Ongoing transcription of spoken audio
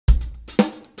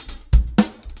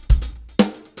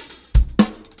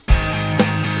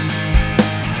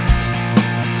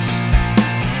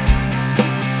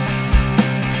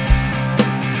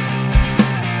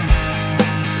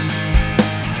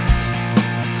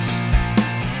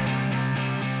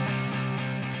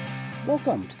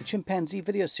Welcome to the Chimpanzee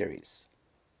video series.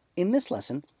 In this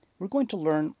lesson, we're going to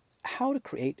learn how to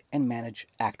create and manage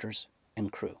actors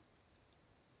and crew.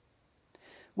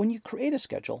 When you create a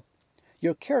schedule,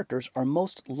 your characters are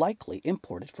most likely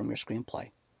imported from your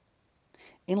screenplay.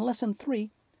 In Lesson 3,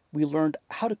 we learned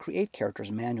how to create characters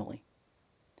manually.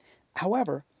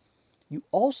 However, you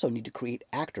also need to create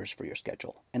actors for your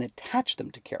schedule and attach them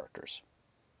to characters.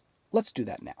 Let's do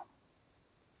that now.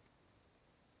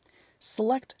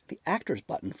 Select the Actors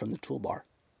button from the toolbar.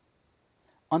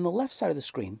 On the left side of the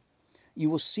screen, you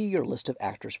will see your list of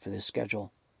actors for this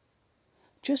schedule.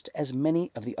 Just as many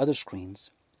of the other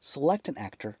screens, select an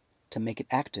actor to make it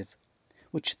active,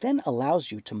 which then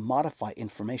allows you to modify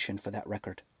information for that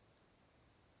record.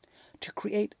 To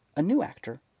create a new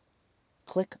actor,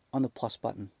 click on the plus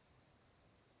button.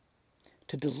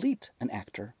 To delete an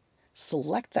actor,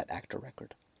 select that actor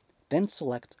record, then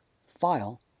select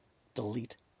File,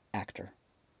 Delete Actor.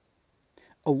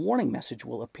 A warning message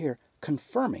will appear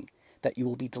confirming that you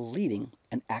will be deleting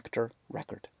an actor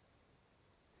record.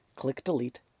 Click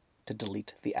Delete to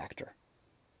delete the actor.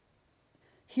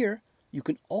 Here, you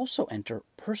can also enter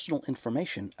personal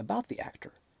information about the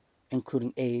actor,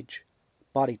 including age,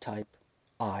 body type,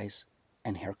 eyes,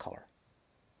 and hair color.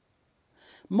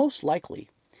 Most likely,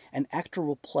 an actor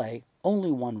will play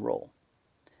only one role.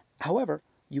 However,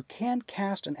 you can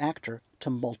cast an actor to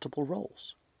multiple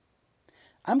roles.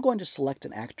 I'm going to select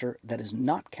an actor that is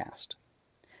not cast.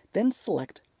 Then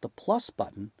select the plus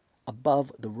button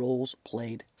above the Roles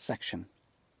Played section.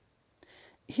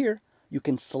 Here, you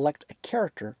can select a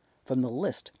character from the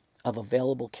list of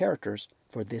available characters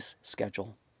for this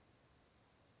schedule.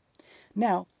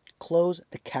 Now, close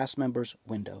the Cast Members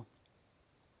window.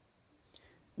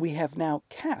 We have now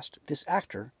cast this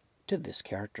actor to this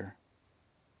character.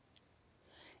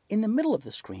 In the middle of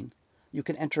the screen, you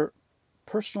can enter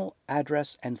personal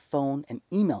address and phone and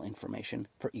email information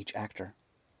for each actor.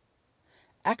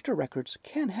 Actor records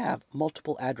can have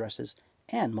multiple addresses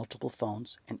and multiple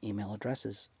phones and email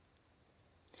addresses.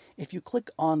 If you click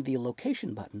on the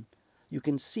Location button, you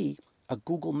can see a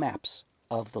Google Maps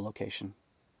of the location.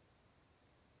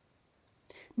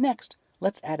 Next,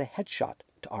 let's add a headshot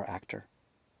to our actor.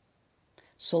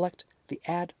 Select the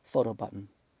Add Photo button.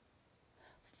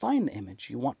 Find the image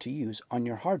you want to use on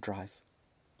your hard drive.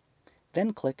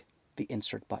 Then click the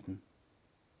Insert button.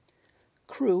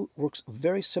 Crew works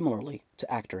very similarly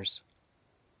to actors.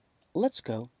 Let's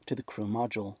go to the Crew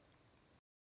module.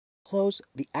 Close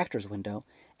the Actors window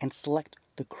and select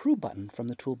the Crew button from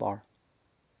the toolbar.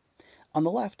 On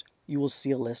the left, you will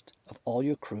see a list of all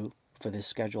your crew for this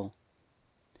schedule.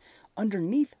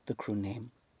 Underneath the crew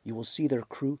name, you will see their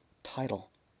crew title.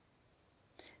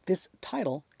 This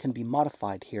title can be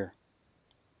modified here.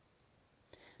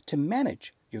 To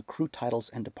manage your crew titles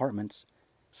and departments,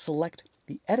 select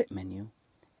the Edit menu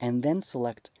and then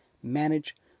select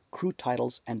Manage Crew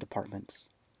Titles and Departments.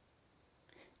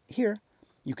 Here,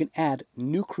 you can add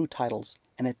new crew titles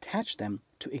and attach them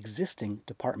to existing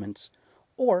departments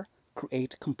or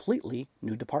create completely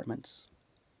new departments.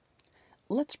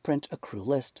 Let's print a crew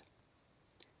list.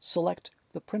 Select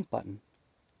the Print button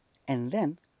and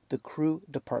then the Crew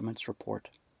Departments report.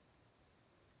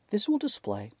 This will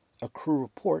display a crew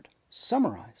report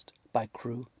summarized by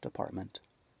crew department.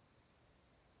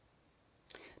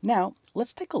 Now,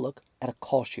 let's take a look at a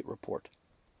call sheet report.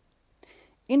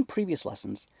 In previous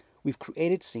lessons, we've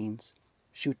created scenes,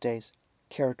 shoot days,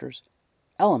 characters,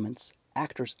 elements,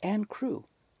 actors, and crew.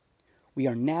 We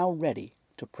are now ready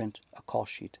to print a call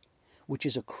sheet, which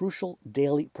is a crucial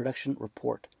daily production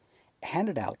report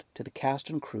handed out to the cast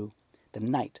and crew the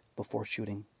night before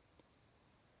shooting.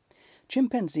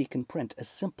 Chimpanzee can print a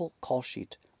simple call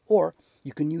sheet, or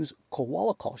you can use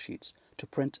koala call sheets to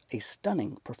print a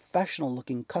stunning,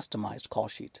 professional-looking customized call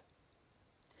sheet.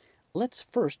 Let's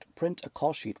first print a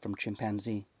call sheet from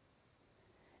Chimpanzee.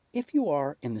 If you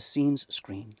are in the Scenes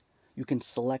screen, you can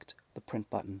select the Print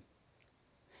button.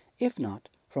 If not,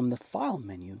 from the File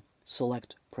menu,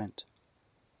 select Print.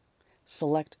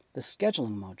 Select the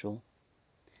Scheduling module.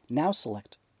 Now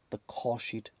select the Call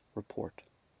Sheet report.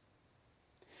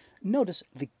 Notice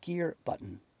the Gear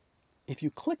button. If you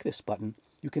click this button,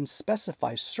 you can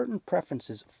specify certain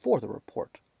preferences for the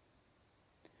report.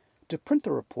 To print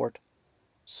the report,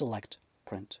 select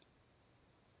Print.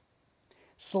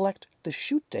 Select the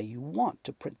shoot day you want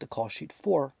to print the call sheet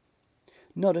for.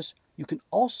 Notice you can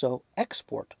also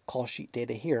export call sheet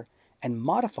data here and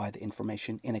modify the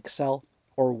information in Excel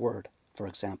or Word, for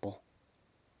example.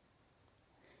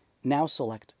 Now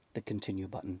select the Continue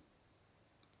button.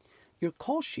 Your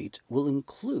call sheet will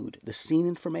include the scene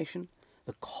information,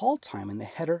 the call time in the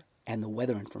header and the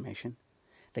weather information,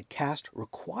 the cast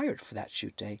required for that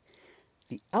shoot day,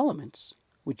 the elements,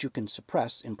 which you can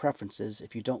suppress in preferences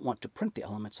if you don't want to print the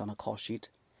elements on a call sheet,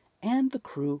 and the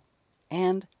crew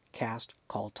and cast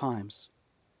call times.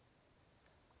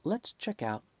 Let's check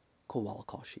out Koala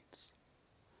call sheets.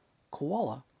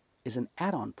 Koala is an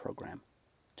add-on program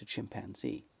to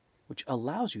Chimpanzee, which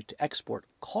allows you to export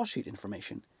call sheet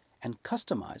information and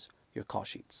customize your call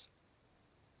sheets.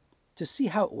 To see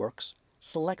how it works,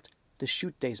 select the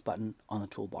Shoot Days button on the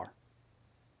toolbar.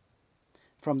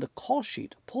 From the Call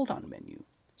Sheet pull-down menu,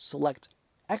 select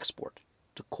Export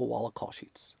to Koala Call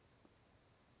Sheets.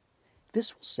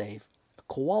 This will save a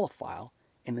Koala file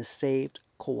in the Saved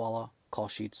Koala Call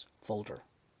Sheets folder.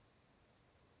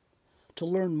 To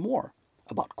learn more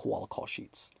about Koala Call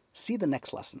Sheets, see the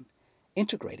next lesson,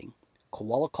 Integrating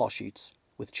Koala Call Sheets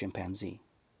with Chimpanzee.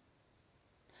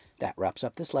 That wraps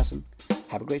up this lesson.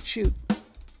 Have a great shoot.